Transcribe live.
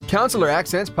Counselor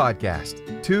Accents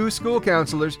Podcast. Two school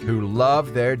counselors who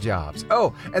love their jobs.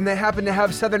 Oh, and they happen to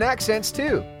have Southern accents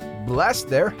too. Bless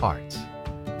their hearts.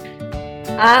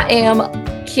 I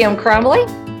am Kim Crumley.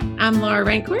 I'm Laura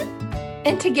Rankler.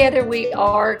 And together we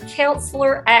are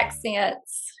Counselor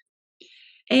Accents.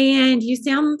 And you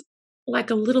sound like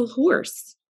a little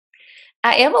hoarse.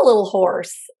 I am a little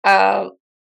hoarse.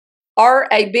 Or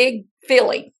a big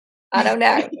filly. I don't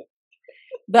know.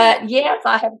 But yes,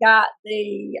 I have got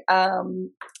the, I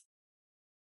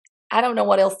don't know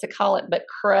what else to call it, but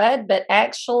crud. But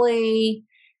actually,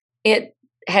 it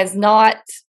has not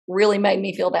really made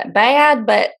me feel that bad.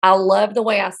 But I love the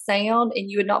way I sound, and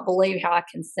you would not believe how I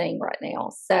can sing right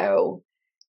now. So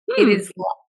it is,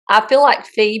 I feel like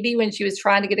Phoebe when she was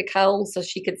trying to get a cold so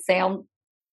she could sound,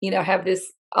 have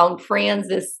this on Friends,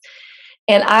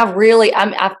 and I really,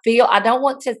 I feel, I don't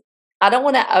want to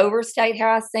overstate how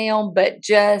I sound, but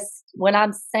just when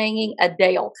I'm singing,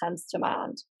 Adele comes to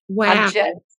mind. Wow.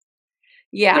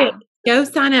 Yeah. Wait, go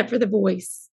sign up for The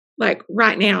Voice, like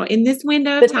right now in this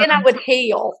window of But time. then I would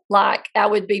heal, like I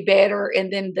would be better.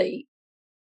 And then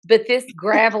but this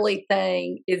gravelly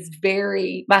thing is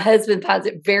my husband finds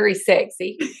it very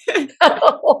sexy.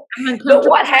 But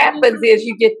what happens is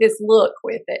you get this look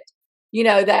with it,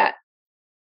 that,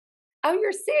 oh,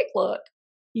 you're sick look.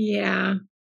 Yeah.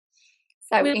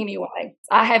 So anyway,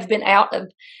 I have been out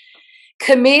of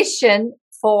commission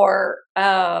for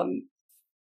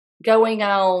going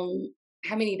on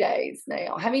how many days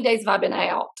now? How many days have I been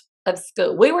out of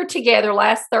school? We were together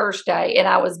last Thursday, and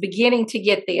I was beginning to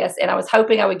get this, and I was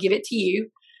hoping I would give it to you.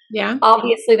 Yeah.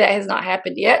 Obviously, that has not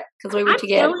happened yet because we were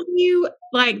together. I'm telling you,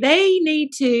 like they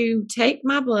need to take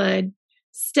my blood,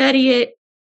 study it,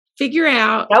 figure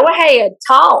out. Go ahead,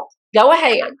 talk. Go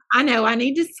ahead. I know I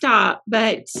need to stop,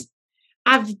 but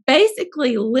I've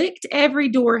basically licked every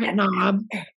doorknob,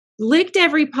 licked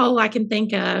every pole I can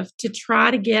think of to try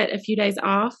to get a few days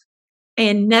off,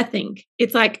 and nothing.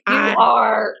 It's like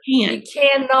you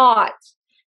cannot.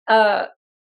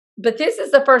 But this is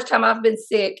the first time I've been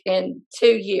sick in 2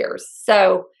 years.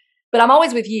 So, but I'm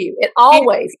always with you. It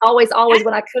always,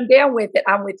 when I come down with it,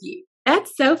 I'm with you.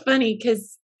 That's so funny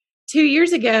because 2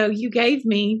 years ago you gave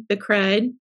me the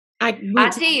crud. I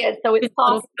did, so it's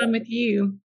possible. I'm with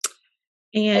you.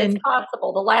 And it's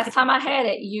possible. The last time I had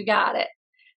it, you got it.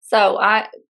 So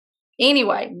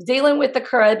anyway, dealing with the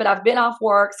crud, but I've been off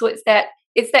work. So it's that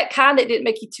kind that didn't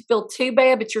make you feel too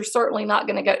bad, but you're certainly not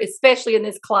going to go, especially in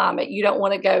this climate. You don't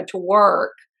want to go to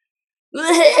work.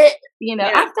 I'm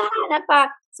fine.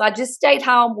 So I just stayed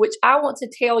home, which I want to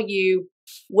tell you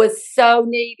was so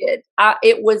needed. I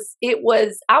was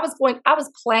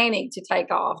planning to take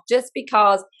off just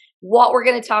because what we're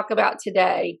going to talk about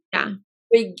today. Yeah.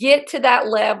 We get to that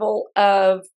level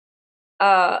of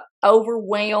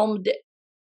overwhelmedness,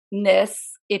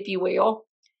 if you will,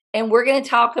 and we're going to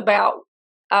talk about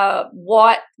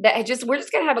we're just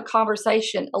going to have a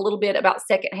conversation a little bit about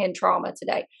secondhand trauma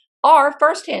today, our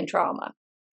firsthand trauma,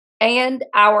 and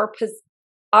our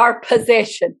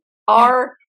possession,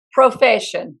 our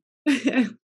profession,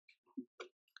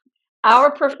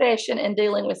 our profession in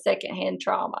dealing with secondhand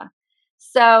trauma.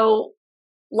 So,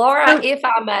 Laura, if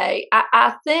I may,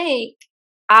 I think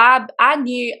I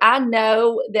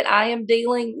know that I am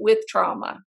dealing with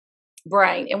trauma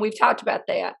brain, and we've talked about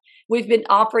that. We've been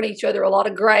offering each other a lot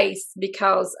of grace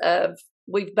because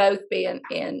we've both been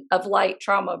in of late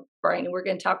trauma brain, and we're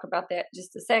going to talk about that in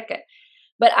just a second.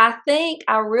 But I think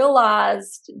I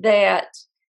realized that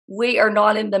we are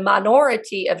not in the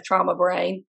minority of trauma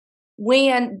brain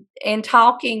when, in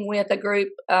talking with a group,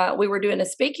 we were doing a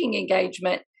speaking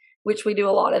engagement, which we do a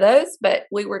lot of those, but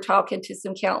we were talking to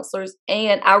some counselors,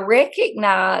 and I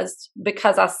recognized,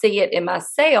 because I see it in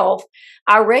myself,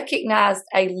 I recognized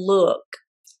a look.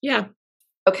 Yeah.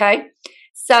 Okay.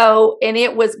 So, and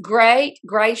it was great,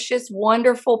 gracious,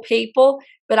 wonderful people,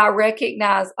 but I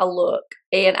recognized a look,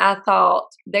 and I thought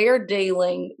they're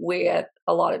dealing with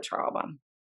a lot of trauma.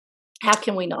 How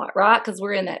can we not, right? Because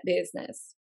we're in that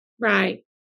business. Right.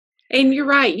 And you're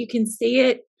right. You can see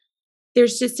it.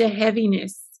 There's just a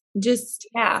heaviness.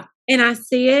 Yeah. And I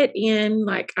see it in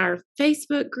like our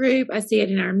Facebook group. I see it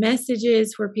in our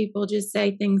messages where people just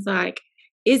say things like,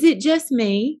 is it just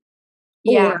me?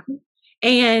 Yeah.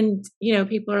 And,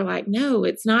 people are like, no,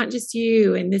 it's not just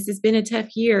you. And this has been a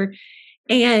tough year.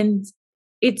 And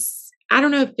I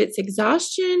don't know if it's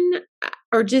exhaustion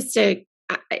or just I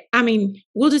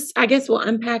guess we'll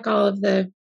unpack all of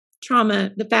the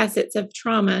trauma, the facets of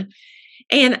trauma.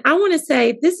 And I want to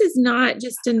say this is not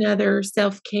just another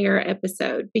self-care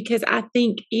episode, because I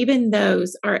think even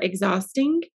those are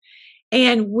exhausting.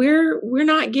 And we're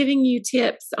not giving you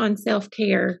tips on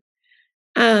self-care.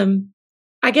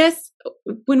 I guess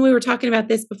when we were talking about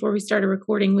this before we started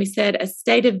recording, we said a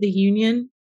state of the union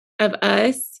of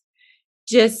us,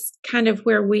 just kind of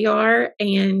where we are.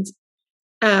 And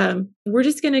we're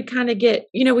just going to kind of get,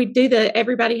 we do the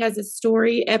Everybody Has a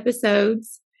Story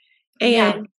episodes,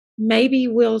 and maybe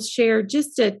we'll share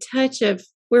just a touch of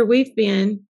where we've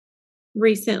been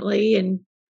recently and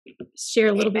share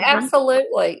a little bit.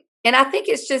 Absolutely. And I think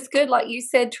it's just good, like you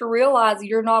said, to realize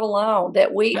you're not alone,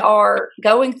 that we are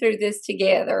going through this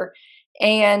together.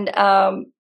 And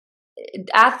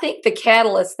I think the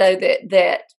catalyst, though,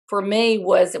 that for me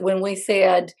was when we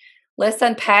said, let's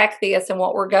unpack this and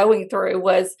what we're going through,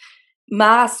 was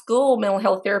my school mental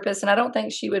health therapist. And I don't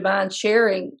think she would mind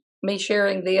sharing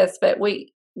this, but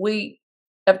we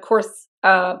of course,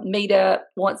 meet up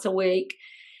once a week.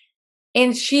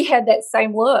 And she had that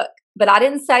same look, but I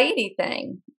didn't say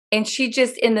anything. And she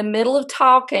just, in the middle of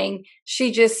talking,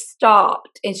 she just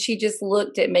stopped and she just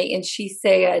looked at me and she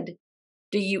said,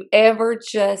 do you ever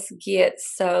just get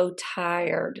so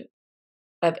tired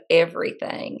of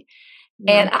everything?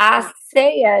 And I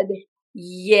said,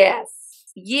 yes.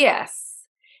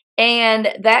 And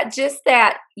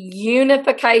that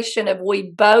unification of we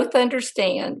both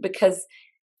understand, because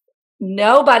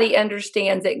nobody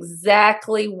understands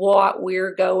exactly what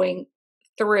we're going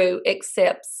through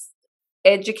except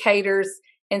educators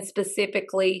and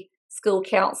specifically school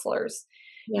counselors.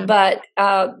 Yeah. But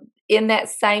in that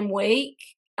same week,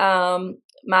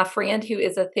 my friend who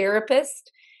is a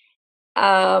therapist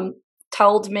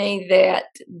told me that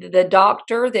the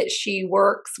doctor that she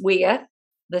works with,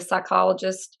 the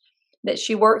psychologist that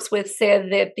she works with,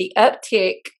 said that the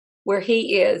uptick where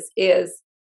he is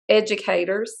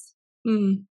educators,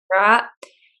 right?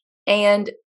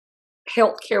 And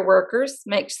healthcare workers,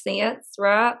 makes sense,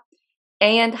 right?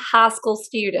 And high school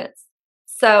students.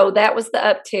 So that was the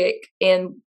uptick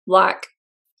in like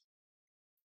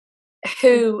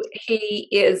who he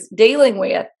is dealing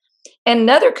with. And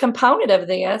another component of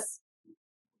this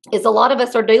is a lot of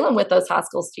us are dealing with those high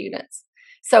school students.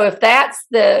 So if that's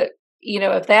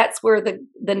if that's where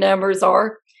the numbers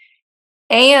are,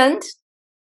 and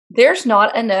there's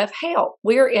not enough help.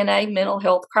 We're in a mental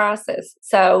health crisis.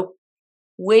 So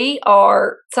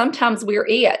sometimes we're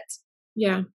it.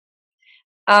 Yeah.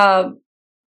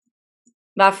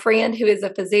 My friend who is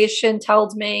a physician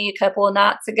told me a couple of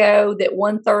nights ago that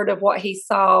 1/3 of what he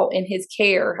saw in his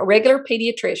care, a regular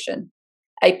pediatrician,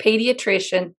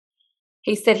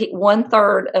 he said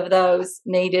 1/3 of those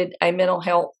needed a mental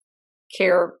health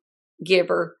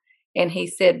caregiver. And he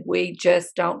said, we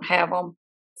just don't have them.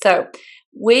 So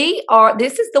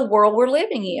this is the world we're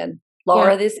living in,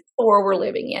 Laura. Yeah. This is the world we're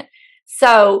living in.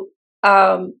 So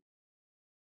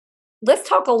let's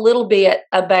talk a little bit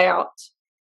about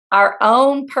our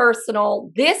own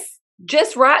personal,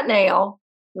 just right now,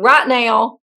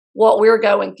 what we're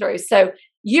going through. So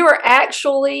you are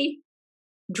actually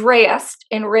dressed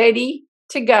and ready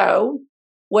to go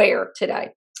where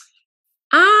today?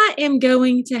 I am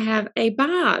going to have a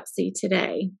biopsy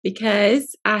today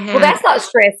because I have. Well, that's not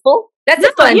stressful. That's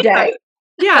a fun day.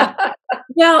 Yeah.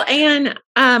 Well, and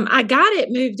I got it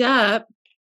moved up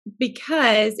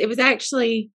because it was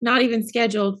actually not even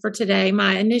scheduled for today,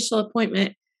 my initial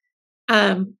appointment.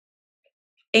 And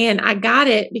I got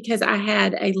it because I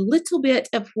had a little bit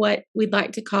of what we'd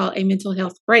like to call a mental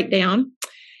health breakdown,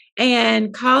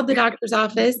 and called the doctor's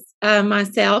office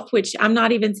myself, which I'm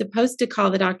not even supposed to call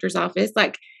the doctor's office.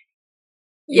 Like,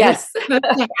 yes, you're supposed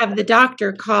to have the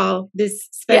doctor call this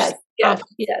special office.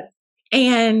 Yes.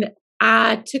 And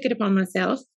I took it upon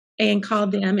myself and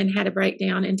called them and had a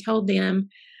breakdown and told them,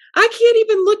 I can't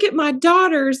even look at my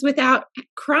daughters without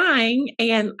crying.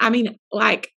 And I mean,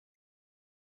 like,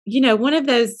 one of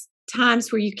those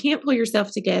times where you can't pull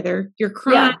yourself together, you're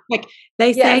crying, like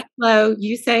they say hello,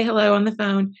 you say hello on the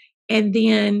phone, and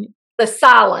then the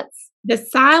silence,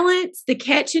 the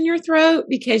catch in your throat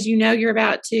because you're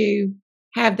about to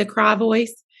have the cry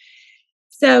voice.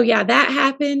 So that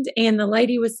happened, and the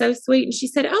lady was so sweet, and she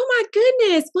said, oh my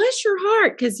goodness, bless your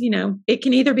heart, because it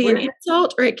can either be an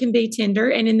insult or it can be tender,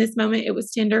 and in this moment it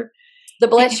was tender. The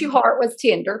bless you heart was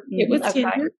tender. It was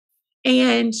tender.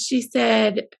 And she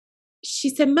said,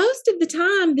 most of the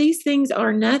time, these things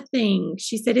are nothing.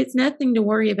 She said, it's nothing to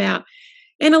worry about.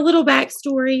 And a little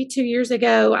backstory, 2 years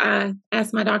ago, I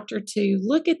asked my doctor to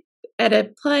look at a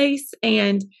place,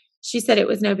 and she said it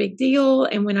was no big deal.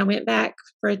 And when I went back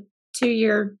for a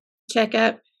 2-year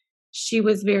checkup, she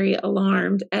was very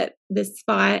alarmed at this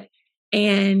spot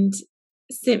and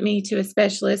sent me to a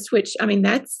specialist, which, I mean,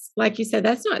 that's, like you said,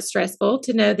 that's not stressful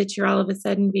to know that you're all of a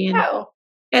sudden being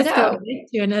escalated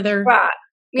to another Right. place.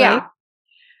 Yeah.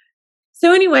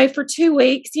 So anyway, for 2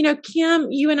 weeks, Kim,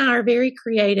 you and I are very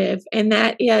creative, and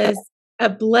that is a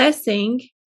blessing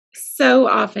so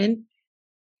often.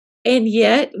 And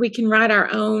yet we can write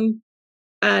our own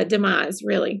demise,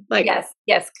 really. Like, Yes,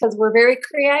 because we're very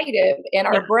creative and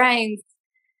yeah, our brains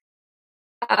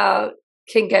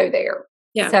can go there.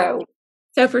 yeah.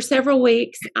 So for several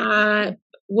weeks, I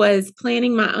was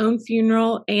planning my own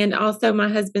funeral and also my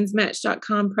husband's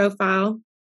Match.com profile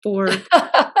for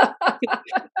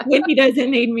when he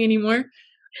doesn't need me anymore.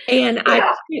 And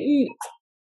yeah.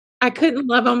 I couldn't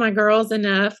love on my girls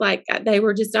enough. Like, they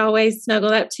were just always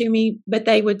snuggled up to me, but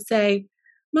they would say,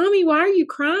 "Mommy, why are you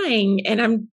crying?"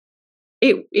 And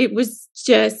it was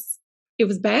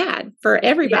bad for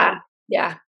everybody.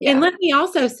 Yeah. And let me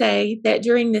also say that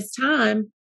during this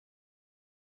time,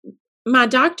 my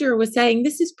doctor was saying,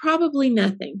 this is probably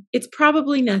nothing. It's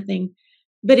probably nothing.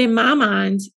 But in my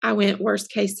mind, I went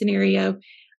worst case scenario.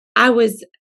 I was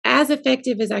as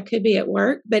effective as I could be at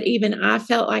work, but even I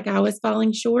felt like I was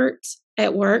falling short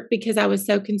at work because I was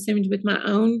so consumed with my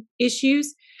own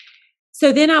issues.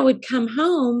 So then I would come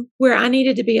home where I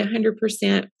needed to be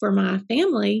 100% for my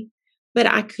family, but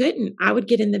I couldn't. I would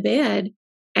get in the bed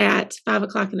at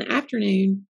 5:00 in the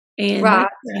afternoon, and Right.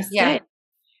 that's where I Yeah. stayed.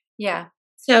 Yeah.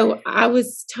 So I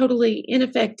was totally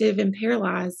ineffective and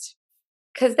paralyzed.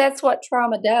 Because that's what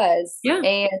trauma does. Yeah.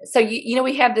 And so,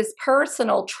 we have this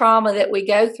personal trauma that we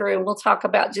go through, and we'll talk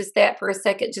about just that for a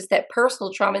second, just that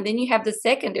personal trauma. And then you have the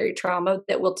secondary trauma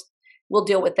that we'll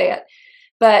deal with that.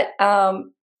 But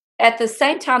at the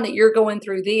same time that you're going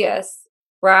through this,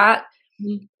 right?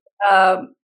 Mhm.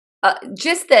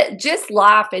 Just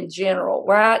life in general,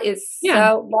 right? Is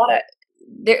Yeah. so a lot of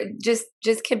there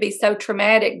just can be so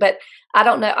traumatic. But I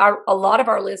don't know. A lot of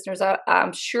our listeners,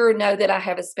 I'm sure, know that I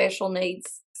have a special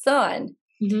needs son,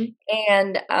 Mhm.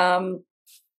 and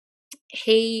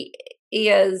he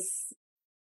is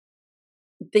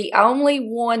the only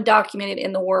one documented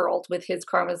in the world with his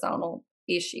chromosomal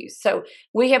issues. So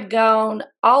we have gone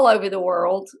all over the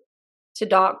world to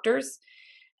doctors.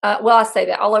 Well, I say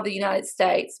that all over the United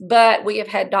States, but we have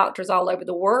had doctors all over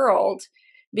the world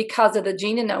because of the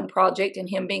Genome Project and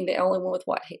him being the only one with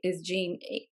what his gene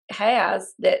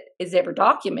has that is ever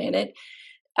documented.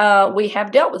 We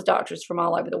have dealt with doctors from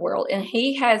all over the world, and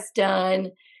he has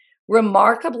done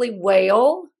remarkably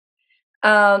well.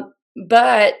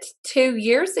 But 2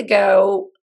 years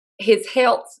ago, his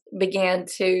health began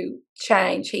to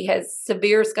change. He has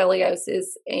severe scoliosis,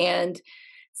 and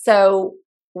so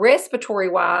respiratory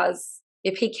wise,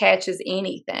 if he catches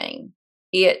anything,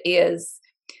 it is.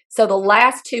 So the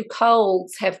last 2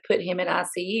 colds have put him in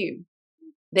ICU.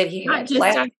 That he Not had just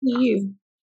last ICU,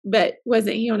 but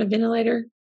wasn't he on a ventilator?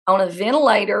 on a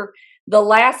ventilator the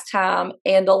last time,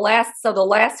 and the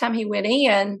last time he went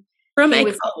in, From he a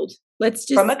was cold. Let's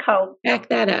from just a cold. back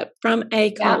that up. From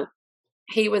a Yeah. cold.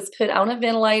 He was put on a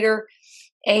ventilator,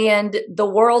 and the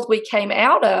world we came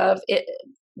out of, it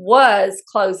was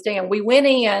closed down. We went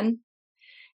in,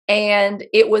 and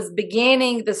it was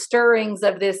beginning the stirrings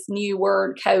of this new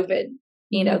word, COVID.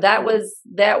 Mhm. That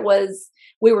was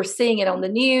we were seeing it on the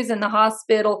news in the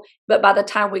hospital, but by the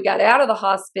time we got out of the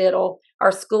hospital,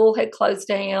 our school had closed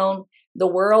down, the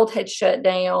world had shut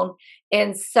down,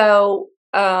 and so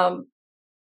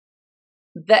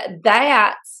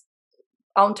that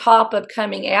on top of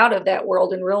coming out of that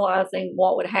world and realizing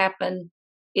what would happen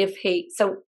if he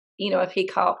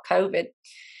caught COVID.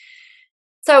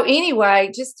 So anyway,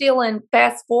 just dealing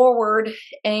fast forward,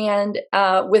 and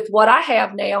with what I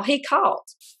have now, he caught,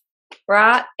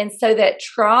 right? And so that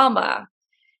trauma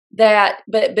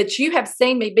but you have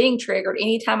seen me being triggered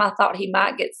anytime I thought he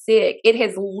might get sick. It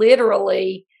has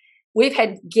literally, we've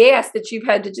had guests that you've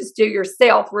had to just do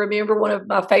yourself. Remember, one of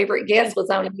my favorite guests was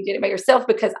on and you did it by yourself,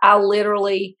 because I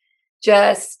literally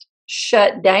just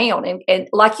shut down. And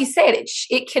like you said,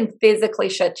 it can physically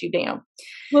shut you down.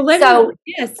 Well, let So,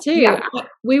 me guess too. yeah.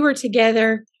 We were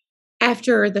together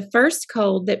after the first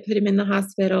cold that put him in the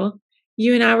hospital.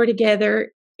 You and I were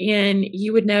together, and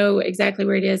you would know exactly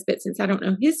where it is. But since I don't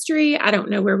know history, I don't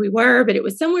know where we were, but it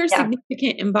was somewhere Yeah.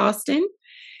 significant in Boston.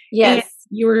 Yes.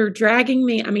 And you were taking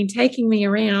me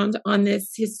around on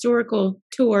this historical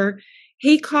tour.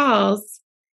 He calls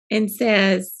and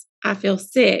says, I feel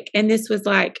sick. And this was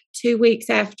like 2 weeks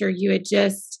after you had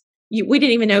we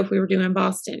didn't even know if we were doing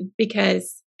Boston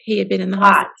because he had been in the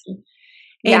Right. hospital.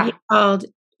 Yeah. And he called,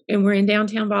 and we're in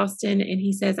downtown Boston, and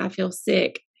he says, I feel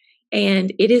sick.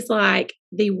 And it is like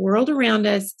the world around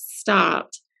us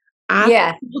stopped.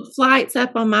 I put flights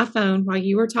up on my phone while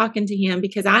you were talking to him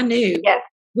because I knew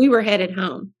we were headed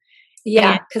home.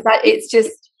 Yeah, because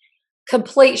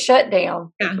complete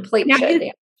shutdown. Yeah. Complete Now,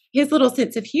 shutdown. his little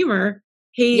sense of humor,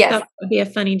 he Yes. thought it would be a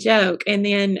funny joke. And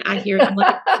then I hear him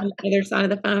later on the other side of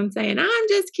the phone saying, I'm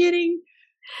just kidding.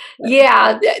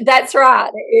 Yeah, that's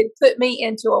right. It put me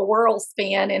into a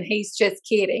whirlspin, and he's just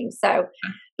kidding. So,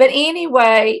 but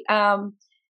anyway,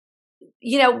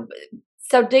 you know,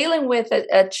 so dealing with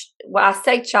well, I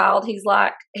say child, he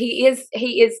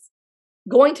is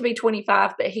going to be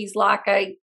 25, but he's like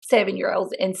a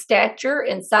 7-year-old in stature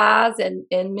and size and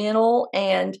mental,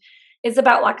 and is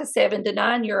about like a 7 to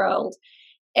 9-year-old.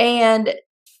 And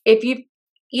if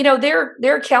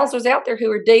there are counselors out there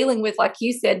who are dealing with, like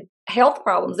you said, health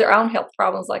problems, their own health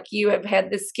problems, like you have had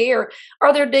this scare,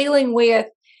 or they're dealing with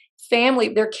family,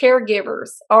 their caregivers,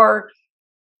 or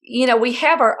we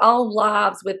have our own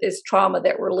lives with this trauma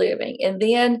that we're living, and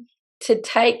then to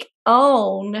take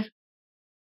on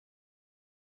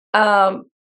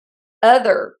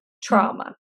other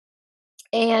trauma.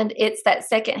 And it's that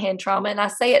secondhand trauma. And I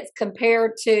say it's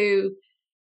compared to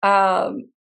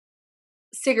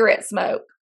cigarette smoke.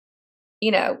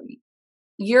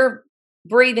 You're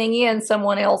breathing in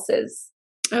someone else's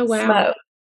smoke.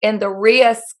 And the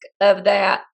risk of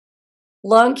that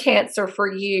lung cancer for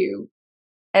you,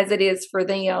 as it is for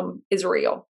them, is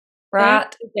real. Right?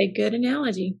 That's a good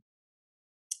analogy.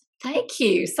 Thank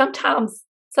you. Sometimes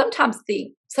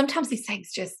these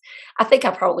things just, I think I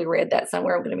probably read that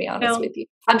somewhere. I'm going to be honest with you.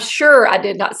 I'm sure I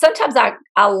did not. Sometimes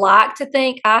I like to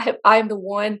think I am the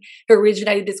one who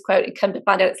originated this quote, and come to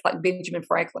find out it's like Benjamin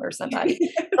Franklin or somebody.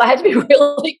 So I had to be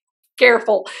really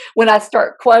careful when I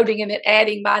start quoting and then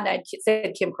adding my name. It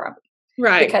said Kim Crumpy.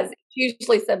 Right. Because it's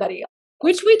usually somebody else.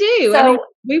 Which we do. So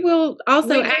we will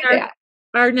also add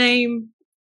our name.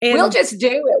 And we'll just do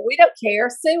it. We don't care.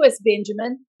 Sue us,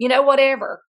 Benjamin.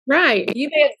 Whatever. Right. You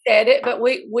may have said it, but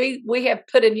we have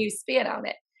put a new spin on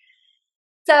it.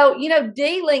 So,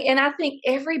 dealing, and I think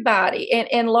everybody,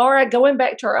 and Laura, going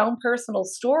back to our own personal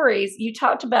stories, you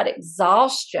talked about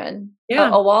exhaustion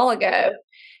a while ago.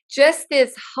 Just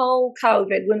this whole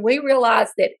COVID, when we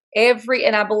realized that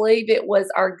and I believe it was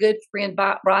our good friend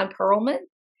Brian Perlman,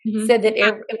 said that,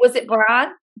 was it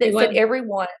Brian that said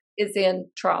everyone is in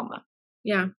trauma?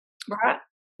 Yeah. Right?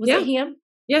 Was it him?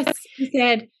 Yes. He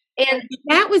said, and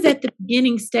that was at the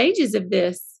beginning stages of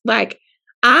this. Like,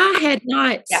 I had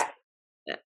not,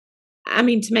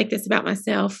 to make this about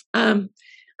myself, I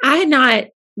had not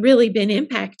really been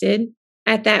impacted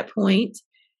at that point.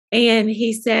 And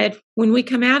he said, when we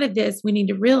come out of this, we need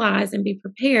to realize and be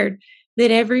prepared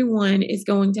that everyone is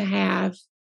going to have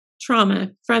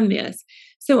trauma from this.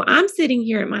 So I'm sitting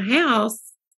here at my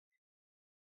house,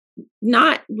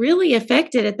 not really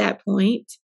affected at that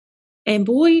point. And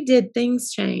boy, did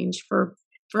things change for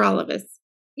all of us.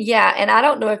 Yeah. And I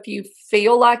don't know if you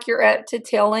feel like you're up to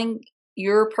telling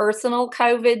your personal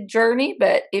COVID journey,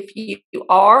 but if you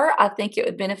are, I think it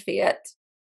would benefit.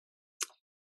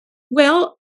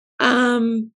 Well,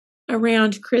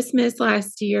 around Christmas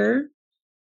last year,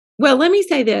 well, let me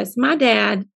say this. My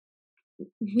dad,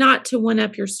 not to one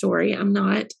up your story, I'm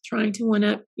not trying to one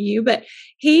up you, but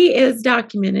he is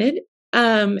documented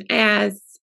as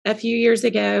a few years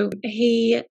ago,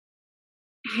 he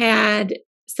had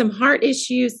some heart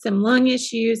issues, some lung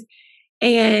issues,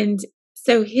 and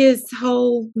so his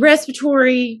whole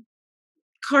respiratory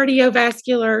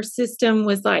cardiovascular system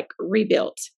was like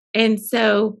rebuilt. And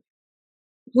so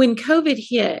when COVID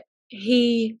hit,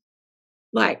 he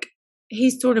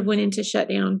sort of went into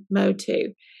shutdown mode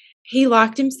too. He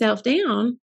locked himself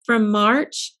down from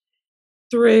March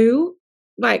through,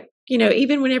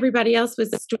 even when everybody else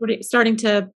was starting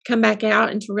to come back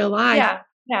out into real life.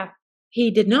 Yeah.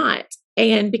 He did not.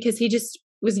 And because he just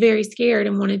was very scared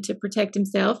and wanted to protect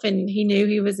himself, and he knew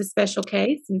he was a special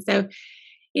case. And so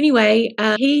anyway,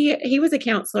 he was a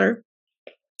counselor.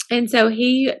 And so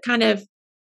he kind of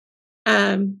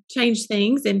changed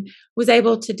things and was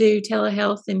able to do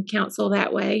telehealth and counsel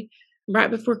that way. Right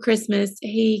before Christmas,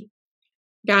 he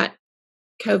got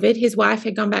COVID. His wife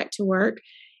had gone back to work,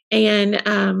 and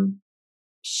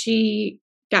she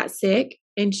got sick,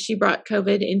 and she brought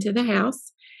COVID into the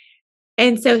house.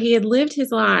 And so he had lived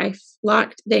his life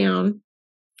locked down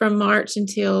from March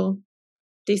until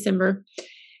December.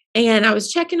 And I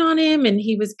was checking on him, and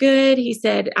he was good. He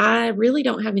said, I really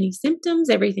don't have any symptoms.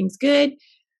 Everything's good.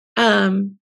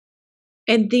 And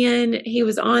then he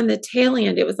was on the tail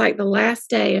end. It was like the last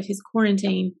day of his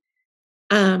quarantine.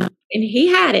 And he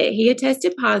had it. He had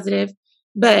tested positive.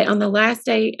 But on the last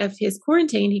day of his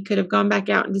quarantine, he could have gone back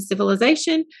out into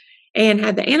civilization and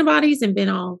had the antibodies and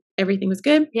everything was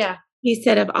good. Yeah. He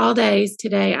said, of all days,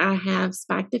 today I have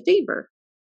spiked a fever.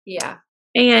 Yeah.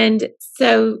 And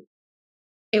so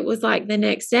it was like the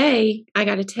next day, I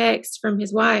got a text from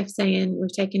his wife saying,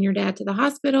 we've taken your dad to the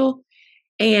hospital.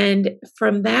 And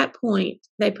from that point,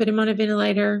 they put him on a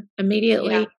ventilator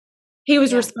immediately. Yeah. He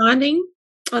was Yeah. responding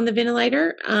on the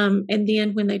ventilator. And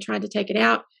then when they tried to take it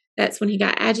out, that's when he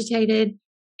got agitated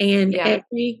and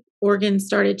every organ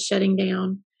started shutting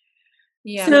down.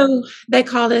 Yeah. So they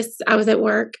called us. I was at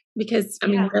work because I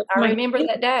mean, I remember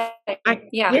that day. I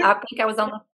think I was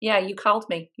on. You called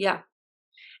me. Yeah.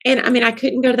 And I mean, I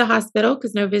couldn't go to the hospital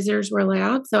because no visitors were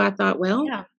allowed. So I thought, well,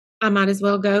 I might as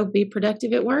well go be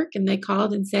productive at work. And they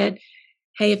called and said,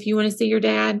 hey, if you want to see your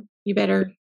dad, you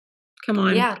better come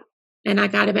on. Yeah. And I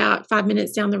got about 5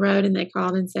 minutes down the road and they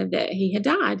called and said that he had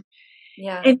died.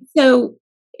 Yeah. And so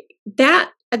that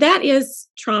is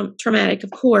traumatic, of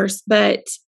course. But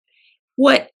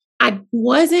what I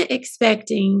wasn't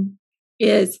expecting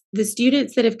is the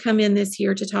students that have come in this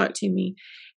year to talk to me,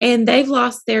 and they've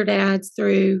lost their dads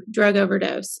through drug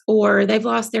overdose, or they've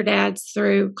lost their dads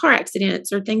through car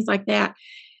accidents or things like that.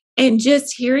 And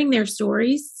just hearing their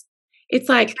stories, it's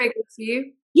like, triggers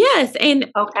you. Yes.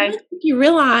 And okay, you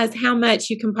realize how much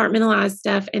you compartmentalize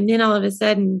stuff, and then all of a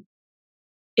sudden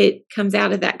it comes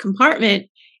out of that compartment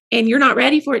and you're not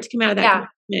ready for it to come out of that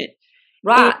compartment.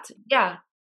 Right.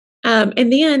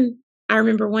 And then I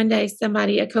remember one day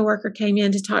a coworker came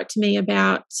in to talk to me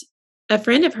about a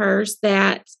friend of hers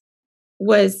that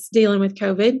was dealing with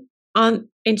COVID and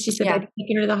she said they'd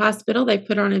taken her to the hospital. They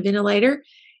put her on a ventilator,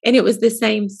 and it was the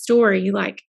same story.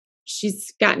 Like,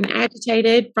 she's gotten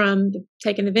agitated from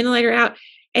taking the ventilator out.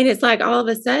 And it's like, all of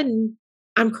a sudden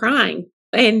I'm crying.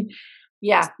 And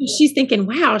she's thinking,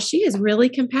 wow, she is really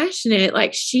compassionate.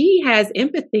 Like, she has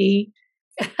empathy.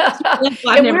 And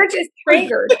we're just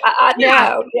triggered. I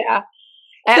know. Yeah,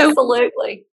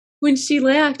 absolutely. So when she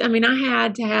left, I mean, I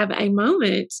had to have a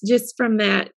moment just from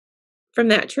that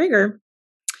trigger.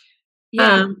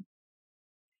 Yeah.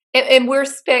 And we're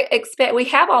expect we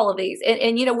have all of these,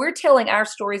 and we're telling our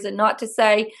stories, and not to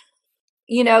say,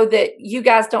 that you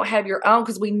guys don't have your own,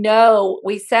 because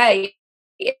we say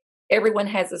everyone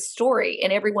has a story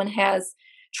and everyone has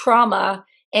trauma,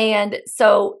 and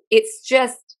so it's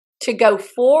just to go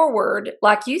forward,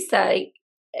 like you say,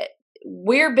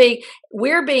 we're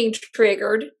being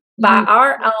triggered by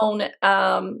our own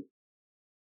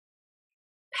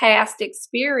past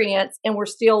experience, and we're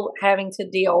still having to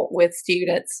deal with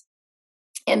students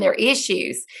and their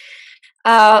issues.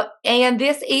 And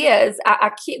this is,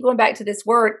 I keep going back to this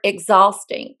word,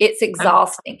 exhausting. It's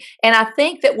exhausting. And I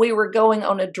think that we were going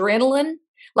on adrenaline,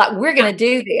 like, we're going to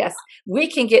do this. We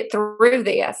can get through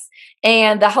this.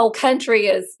 And the whole country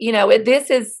is, this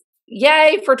is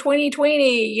yay for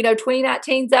 2020,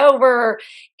 2019's over.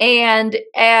 And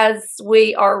as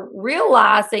we are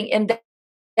realizing, and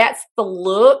that's the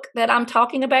look that I'm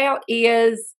talking about,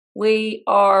 is we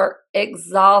are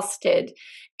exhausted.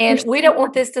 And we don't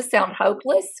want this to sound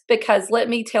hopeless, because let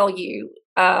me tell you,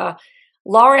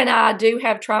 Laura and I do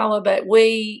have trauma, but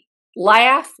we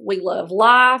laugh, we love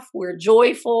life, we're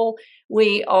joyful,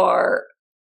 we are,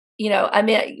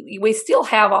 we still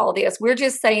have all this. We're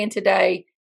just saying today,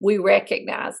 we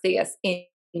recognize this in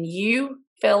you,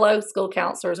 fellow school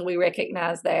counselors. We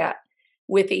recognize that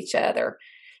with each other.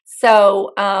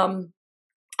 So I'm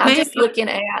just looking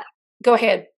at, go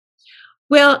ahead.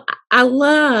 Well, I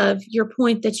love your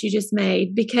point that you just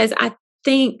made, because I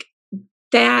think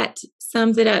that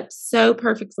sums it up so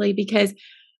perfectly, because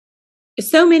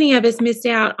so many of us missed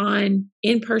out on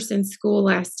in-person school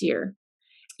last year.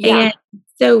 And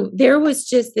so there was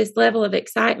just this level of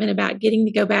excitement about getting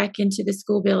to go back into the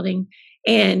school building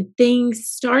and things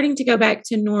starting to go back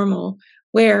to normal,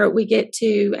 where we get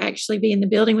to actually be in the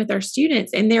building with our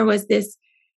students. And there was this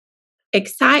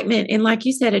excitement and, like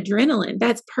you said, adrenaline.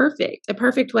 That's perfect. A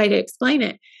perfect way to explain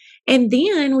it. And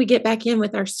then we get back in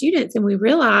with our students and we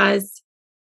realize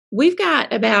we've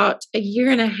got about a year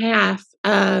and a half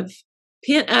of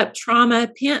pent up trauma,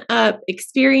 pent up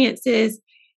experiences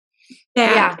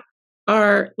that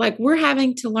are like, we're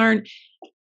having to learn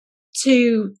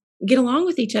to get along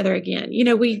with each other again.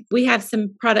 We have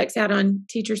some products out on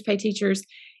Teachers Pay Teachers,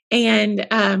 and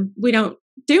we don't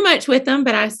do much with them,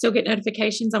 but I still get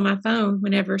notifications on my phone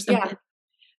whenever something,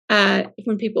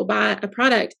 when people buy a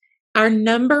product. Our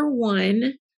number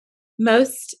one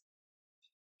most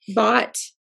bought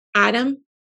item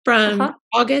from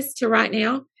August to right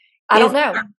now. I don't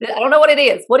know. I don't know what it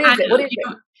is. What is it? What is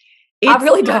it? I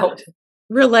really don't.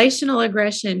 Relational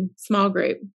aggression small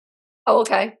group. Oh,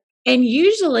 okay. And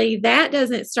usually that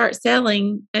doesn't start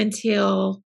selling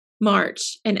until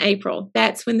March and April.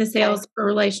 That's when the sales for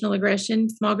relational aggression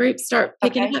small groups start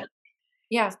picking up.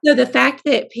 Yeah. So the fact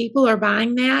that people are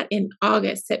buying that in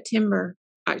August, September,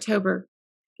 October,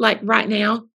 like right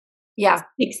now, Yeah.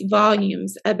 speaks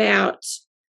volumes about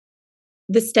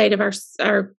the state of our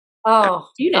Oh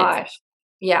students. gosh.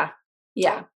 Yeah.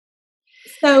 Yeah.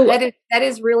 So That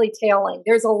is really telling.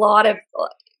 There's a lot of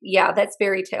yeah, that's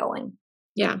very telling.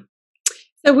 yeah.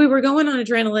 So we were going on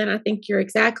adrenaline. I think you're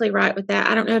exactly right with that.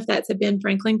 I don't know if that's a Ben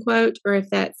Franklin quote or if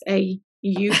that's a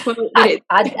you quote, but it's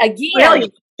Again,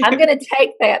 brilliant. I'm going to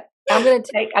take that. I'm going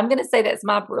to say that's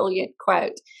my brilliant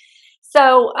quote.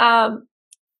 So,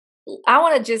 I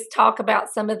want to just talk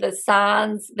about some of the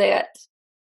signs that,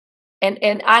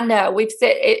 and I know we've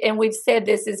said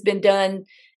this has been done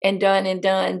and done and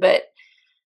done, but,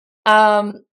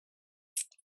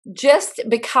 just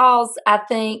because I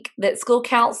think that school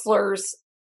counselors,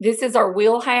 this is our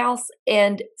wheelhouse,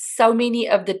 and so many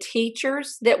of the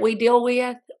teachers that we deal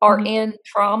with are Mhm. in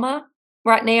trauma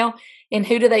right now. And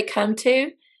who do they come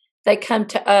to? They come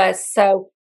to us.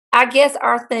 So I guess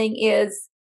our thing is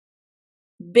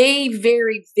be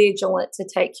very vigilant to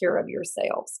take care of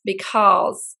yourselves,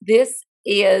 because this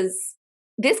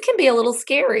can be a little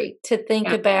scary to think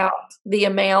Yeah. about the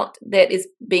amount that is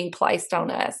being placed on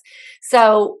us.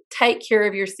 So take care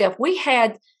of yourself. We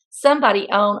had somebody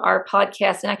on our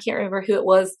podcast, and I can't remember who it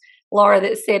was, Laura,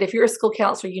 that said, if you're a school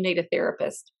counselor, you need a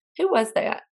therapist. Who was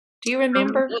that? Do you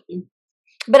remember?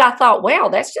 But I thought, wow,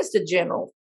 that's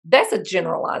a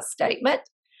generalized statement.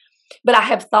 But I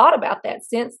have thought about that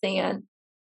since then.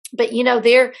 But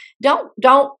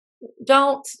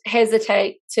don't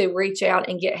hesitate to reach out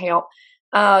and get help.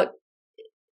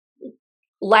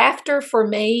 Laughter for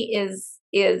me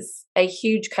is a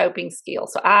huge coping skill.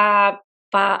 So I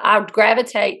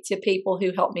gravitate to people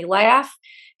who help me laugh,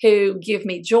 who give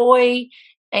me joy,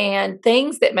 and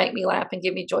things that make me laugh and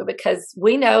give me joy, because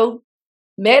we know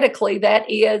medically that's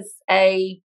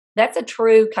a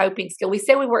true coping skill. We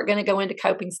said we weren't going to go into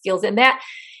coping skills, and that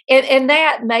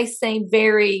may seem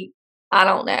very, I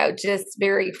don't know, just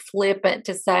very flippant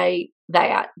to say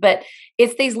that, but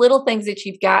it's these little things that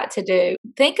you've got to do.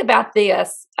 Think about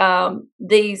this,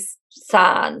 these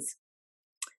signs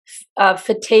of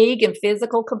fatigue and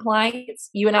physical complaints.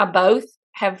 You and I both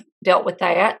have dealt with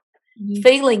that. Mm-hmm.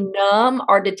 Feeling numb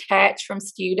or detached from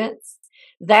students,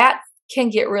 that can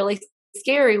get really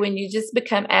scary when you just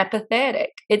become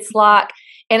apathetic. It's like,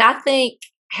 and I think,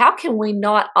 how can we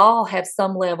not all have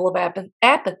some level of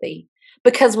apathy?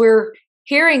 Because we're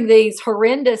hearing these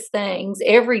horrendous things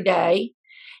every day,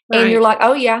 right. And you're like,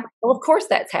 oh yeah, well, of course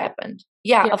that's happened.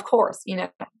 Yeah, of course,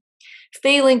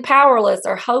 feeling powerless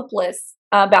or hopeless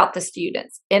about the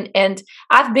students. And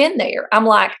I've been there. I'm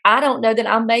like, I don't know that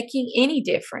I'm making any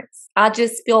difference. I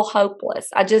just feel hopeless.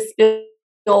 I just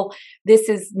feel this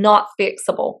is not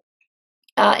fixable.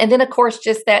 And then, of course,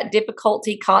 just that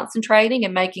difficulty concentrating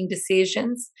and making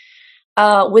decisions,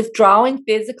 withdrawing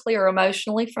physically or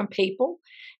emotionally from people,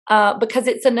 because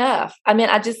it's enough. I mean,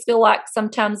 I just feel like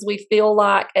sometimes we feel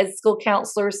like as school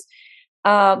counselors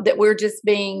that we're just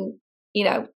being,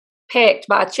 pecked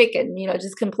by a chicken,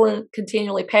 just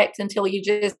continually pecked until you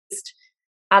just,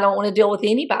 I don't want to deal with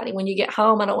anybody. When you get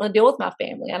home, I don't want to deal with my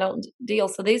family. I don't deal.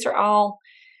 So these are all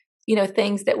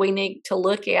things that we need to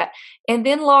look at. And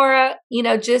then, Laura,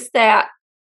 just that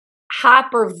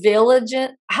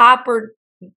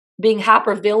being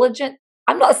hyper vigilant.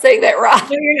 I'm not saying that right.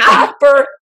 No, you're not.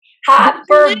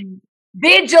 Hyper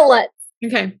vigilant.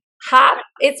 Okay.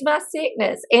 It's my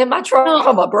sickness and my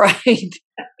trauma brain.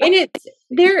 And it's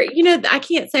there, I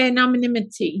can't say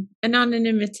anonymity.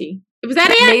 Was that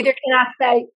it? Neither can I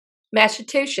say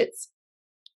Massachusetts.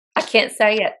 I can't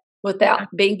say it without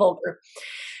being vulgar.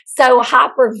 So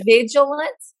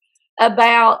hypervigilance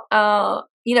about,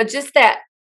 just that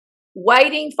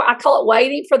I call it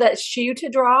waiting for that shoe to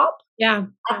drop. Yeah.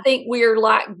 I think we're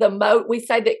like we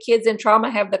say that kids in trauma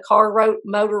have the car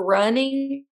motor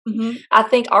running. Mm-hmm. I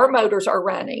think our motors are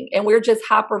running, and we're just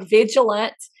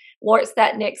hypervigilant. What's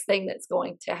that next thing that's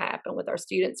going to happen with our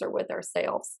students or with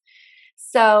ourselves?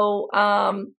 So,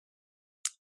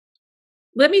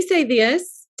 let me say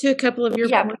this to a couple of your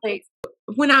points. Please.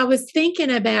 When I was thinking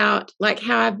about like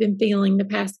how I've been feeling the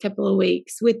past couple of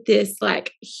weeks with this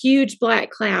like huge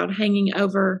black cloud hanging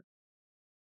over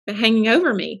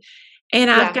me,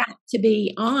 and I've got to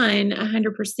be on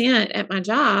 100% at my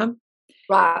job.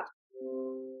 Right.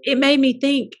 It made me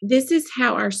think this is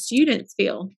how our students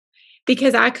feel,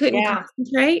 because I couldn't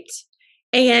concentrate.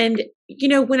 And,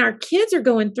 when our kids are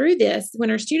going through this,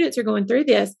 when our students are going through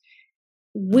this,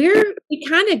 we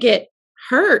kind of get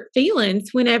hurt feelings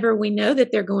whenever we know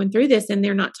that they're going through this and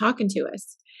they're not talking to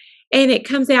us. And it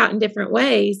comes out in different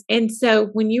ways. And so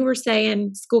when you were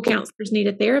saying school counselors need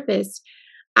a therapist,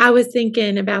 I was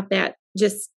thinking about that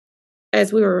just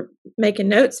as we were making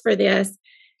notes for this,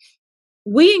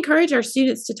 we encourage our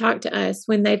students to talk to us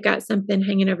when they've got something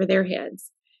hanging over their heads.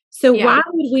 So Yeah. why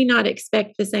would we not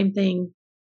expect the same thing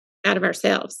out of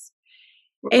ourselves?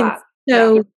 And Right.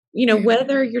 so,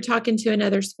 whether you're talking to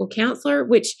another school counselor,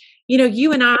 which,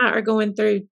 you and I are going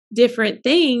through different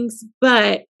things,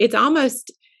 but it's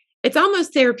almost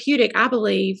therapeutic, I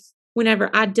believe, whenever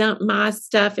I dump my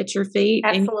stuff at your feet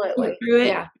and you Absolutely. go through it,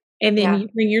 Yeah. and then Yeah. you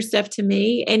bring your stuff to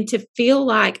me, and to feel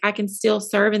like I can still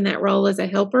serve in that role as a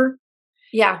helper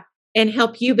Yeah. and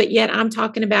help you, but yet I'm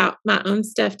talking about my own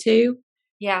stuff too.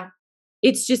 Yeah.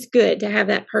 It's just good to have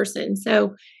that person.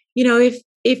 So,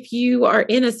 if you are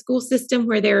in a school system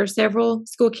where there are several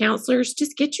school counselors,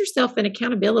 just get yourself an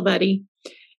accountability buddy.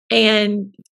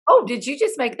 And Oh, did you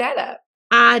just make that up?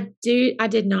 I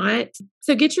did not.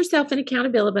 So get yourself an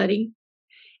accountability buddy.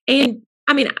 And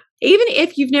I mean, even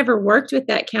if you've never worked with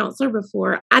that counselor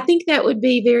before, I think that would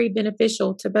be very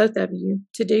beneficial to both of you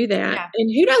to do that. Yeah. And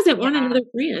who doesn't want Yeah. another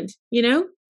friend?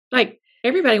 Like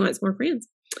everybody wants more friends.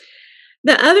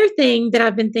 The other thing that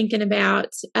I've been thinking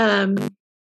about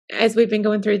as we've been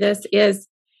going through this is,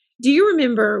 do you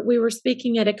remember we were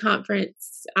speaking at a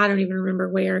conference? I don't even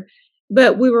remember where,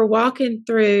 but we were walking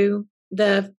through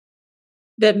the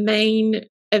main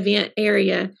event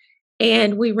area,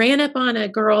 and we ran up on a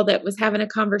girl that was having a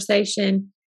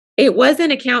conversation. It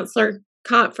wasn't a counselor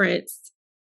conference.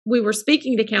 We were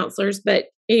speaking to counselors, but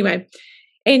anyway,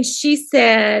 and she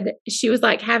said she was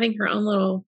like having her own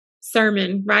little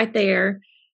sermon right there.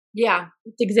 Yeah.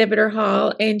 Exhibitor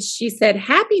hall. And she said,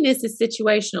 happiness is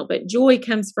situational, but joy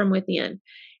comes from within.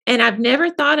 And I've never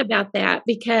thought about that,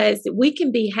 because we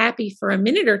can be happy for a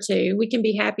minute or two. We can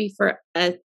be happy for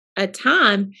a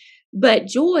time, but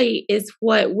joy is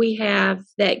what we have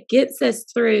that gets us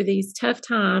through these tough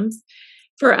times.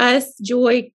 For us,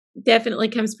 joy definitely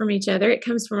comes from each other. It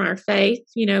comes from our faith,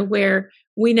 where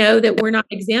we know that we're not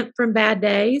exempt from bad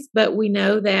days, but we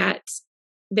know that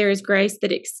there is grace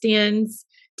that extends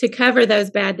to cover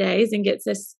those bad days and gets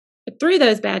us through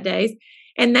those bad days.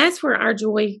 And that's where our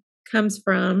joy comes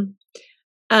from.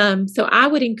 So I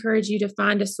would encourage you to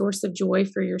find a source of joy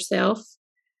for yourself,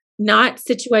 not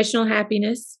situational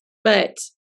happiness, but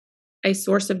a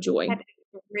source of joy. That's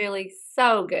really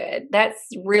so good. That's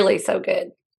really so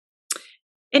good.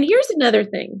 And here's another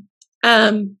thing.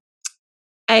 A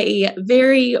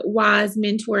very wise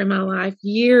mentor in my life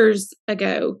years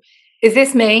ago. Is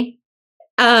this me?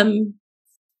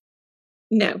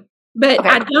 No, but Okay.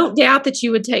 I don't doubt that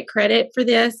you would take credit for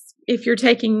this. If you're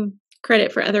taking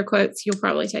credit for other quotes, you'll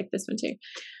probably take this one too.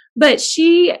 But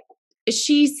she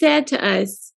said to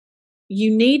us,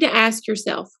 you need to ask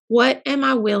yourself, what am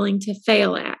I willing to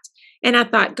fail at? And I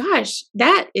thought, gosh,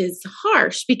 that is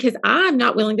harsh, because I'm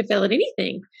not willing to fail at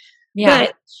anything. Yeah.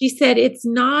 But she said, it's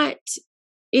not,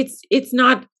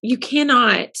 you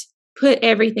cannot put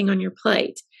everything on your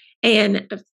plate.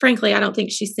 And frankly, I don't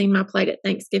think she's seen my plate at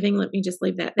Thanksgiving. Let me just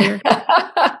leave that there.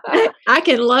 I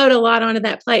can load a lot onto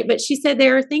that plate. But she said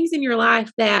there are things in your life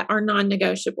that are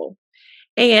non-negotiable.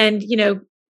 And,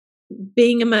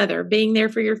 being a mother, being there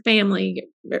for your family,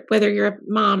 whether you're a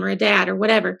mom or a dad or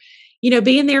whatever,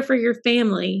 being there for your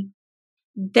family,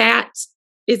 that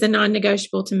is a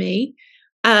non-negotiable to me.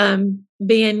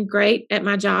 Being great at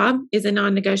my job is a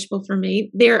non-negotiable for me.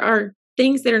 There are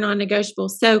things that are non-negotiable.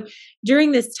 So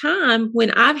during this time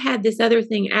when I've had this other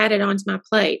thing added onto my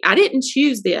plate, I didn't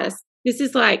choose this. This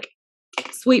is like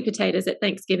sweet potatoes at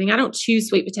Thanksgiving. I don't choose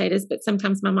sweet potatoes, but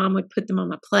sometimes my mom would put them on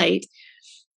my plate.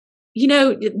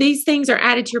 These things are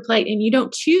added to your plate and you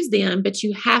don't choose them, but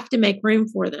you have to make room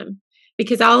for them,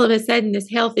 because all of a sudden this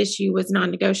health issue was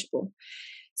non-negotiable.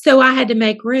 So I had to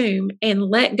make room and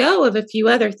let go of a few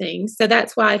other things. So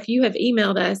that's why if you have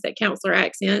emailed us at Counselor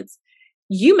Accents,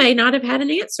 you may not have had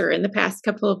an answer in the past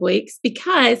couple of weeks,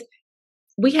 because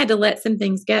we had to let some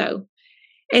things go.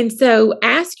 And so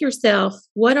ask yourself,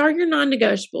 what are your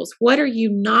non-negotiables? What are you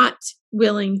not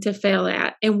willing to fail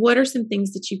at? And what are some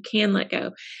things that you can let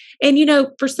go? And,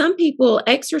 for some people,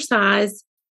 exercise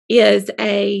is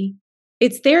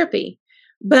it's therapy.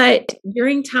 But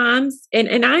during times,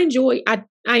 and I enjoy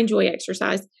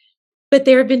exercise, but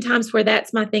there have been times where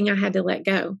that's my thing I had to let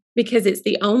go, because it's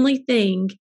the only thing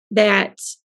that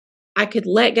I could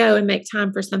let go and make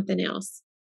time for something else.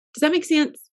 Does that make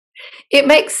sense? It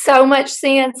makes so much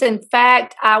sense. In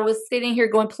fact, I was sitting here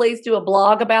going, please do a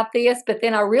blog about this, but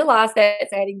then I realized that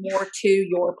it's adding more to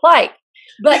your plate.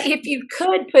 But if you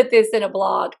could put this in a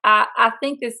blog, I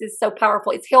think this is so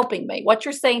powerful. It's helping me. What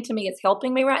you're saying to me is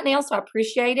helping me right now, so I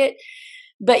appreciate it.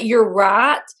 But you're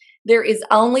right. There is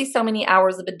only so many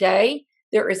hours of a day.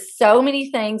 There is so many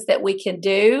things that we can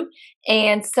do.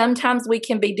 And sometimes we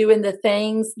can be doing the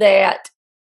things that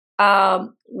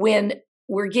when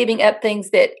we're giving up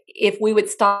things that if we would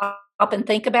stop and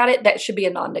think about it, that should be a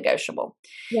non-negotiable.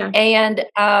 Yeah. And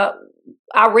I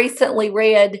recently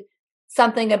read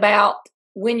something about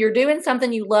when you're doing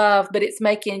something you love, but it's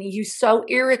making you so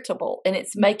irritable and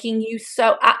it's making you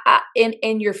so,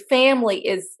 and your family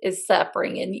is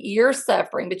suffering and you're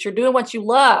suffering, but you're doing what you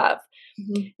love.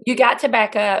 Mm-hmm. You got to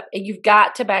back up, and you've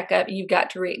got to back up, and you've got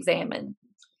to re-examine.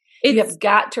 You have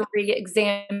got to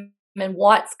re-examine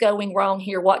what's going wrong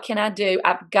here. What can I do?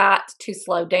 I've got to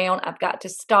slow down. I've got to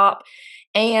stop.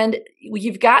 And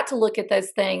you've got to look at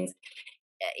those things.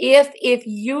 If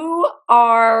you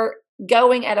are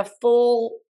going at a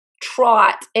full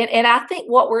trot, and I think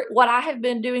what I have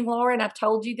been doing, Laura, and I've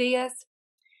told you this,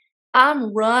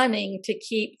 I'm running to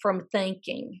keep from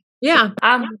thinking. Yeah.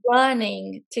 I'm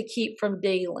running to keep from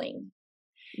dealing.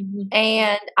 Mm-hmm.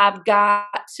 And I've got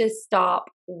to stop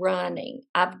running.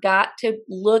 I've got to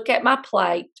look at my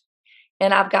plate,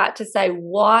 and I've got to say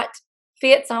what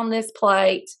fits on this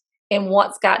plate and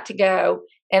what's got to go.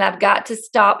 And I've got to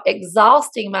stop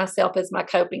exhausting myself as my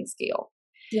coping skill.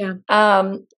 Yeah.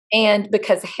 And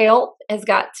because health has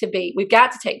got to be, we've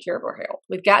got to take care of our health.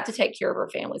 We've got to take care of our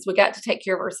families. We've got to take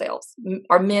care of ourselves,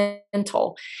 our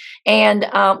mental. And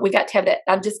we've got to have that.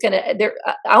 I'm just going to,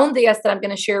 on this that I'm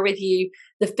going to share with you,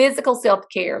 the physical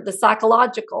self-care, the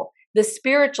psychological, the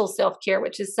spiritual self-care,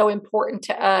 which is so important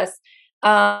to us,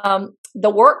 the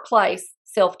workplace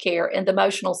self-care, and the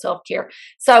emotional self-care.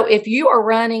 So if you are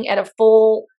running at a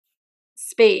full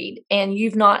speed and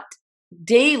you've not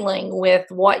dealing with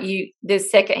this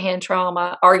secondhand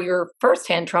trauma or your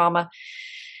firsthand trauma,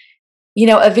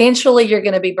 eventually you're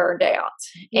going to be burned out.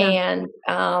 Yeah. And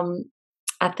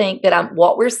I think that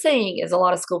what we're seeing is a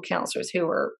lot of school counselors who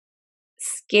are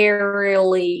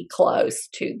scarily close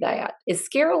to that. Is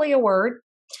scarily a word?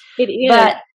 It is.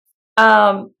 But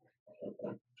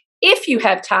if you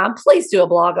have time, please do a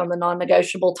blog on the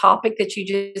non-negotiable topic that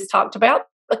you just talked about,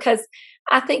 because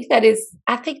I think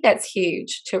that's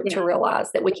huge to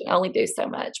realize that we can only do so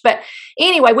much. But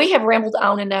anyway, we have rambled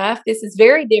on enough. This is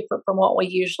very different from what we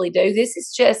usually do. This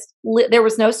is just, there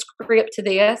was no script to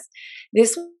this.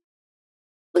 This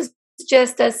was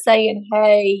just us saying,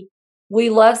 hey, we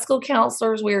love school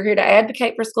counselors. We're here to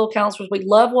advocate for school counselors. We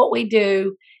love what we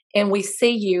do, and we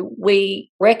see you.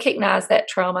 We recognize that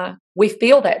trauma. We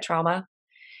feel that trauma.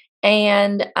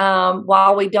 And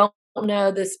while we don't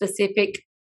know the specific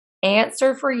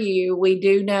answer for you, we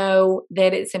do know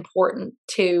that it's important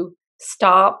to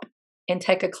stop and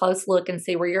take a close look and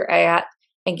see where you're at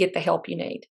and get the help you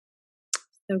need.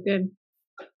 So good.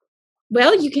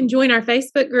 Well, you can join our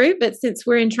Facebook group, but since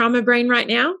we're in Trauma Brain right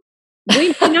now,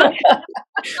 we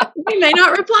may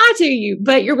not reply to you,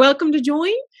 but you're welcome to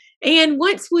join. And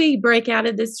once we break out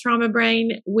of this Trauma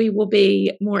Brain, we will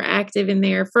be more active in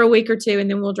there for a week or two, and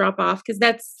then we'll drop off, because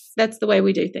that's the way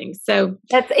we do things. So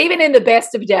that's even in the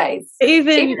best of days.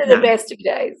 Even in the best of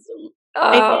days.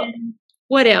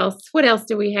 What else? What else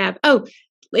do we have? Oh,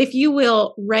 if you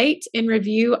will rate and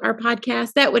review our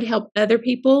podcast, that would help other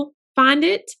people find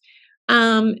it.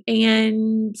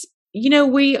 And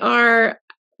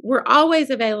we're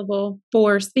always available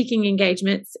for speaking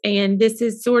engagements. And this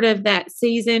is sort of that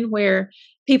season where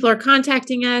people are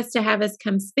contacting us to have us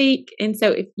come speak. And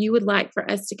so if you would like for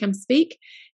us to come speak,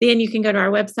 then you can go to our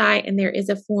website, and there is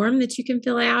a form that you can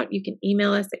fill out. You can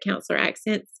email us at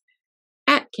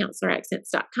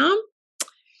counseloraccents@counseloraccents.com.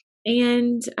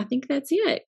 And I think that's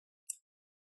it.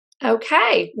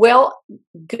 Okay. Well,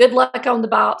 good luck on the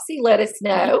biopsy. Let us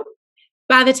know.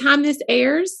 By the time this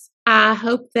airs, I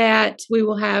hope that we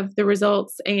will have the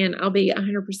results, and I'll be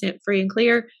 100% free and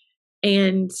clear.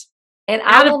 And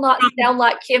I will not sound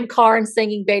like Kim Carnes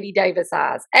singing Betty Davis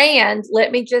Eyes. And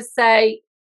let me just say,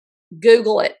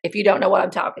 Google it if you don't know what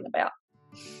I'm talking about.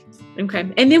 Okay.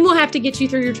 And then we'll have to get you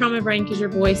through your Trauma Brain, because your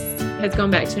voice has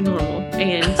gone back to normal.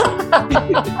 And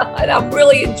and I'm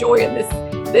really enjoying this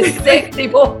sexy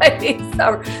voice,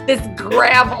 or this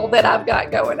gravel that I've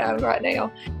got going on right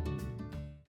now.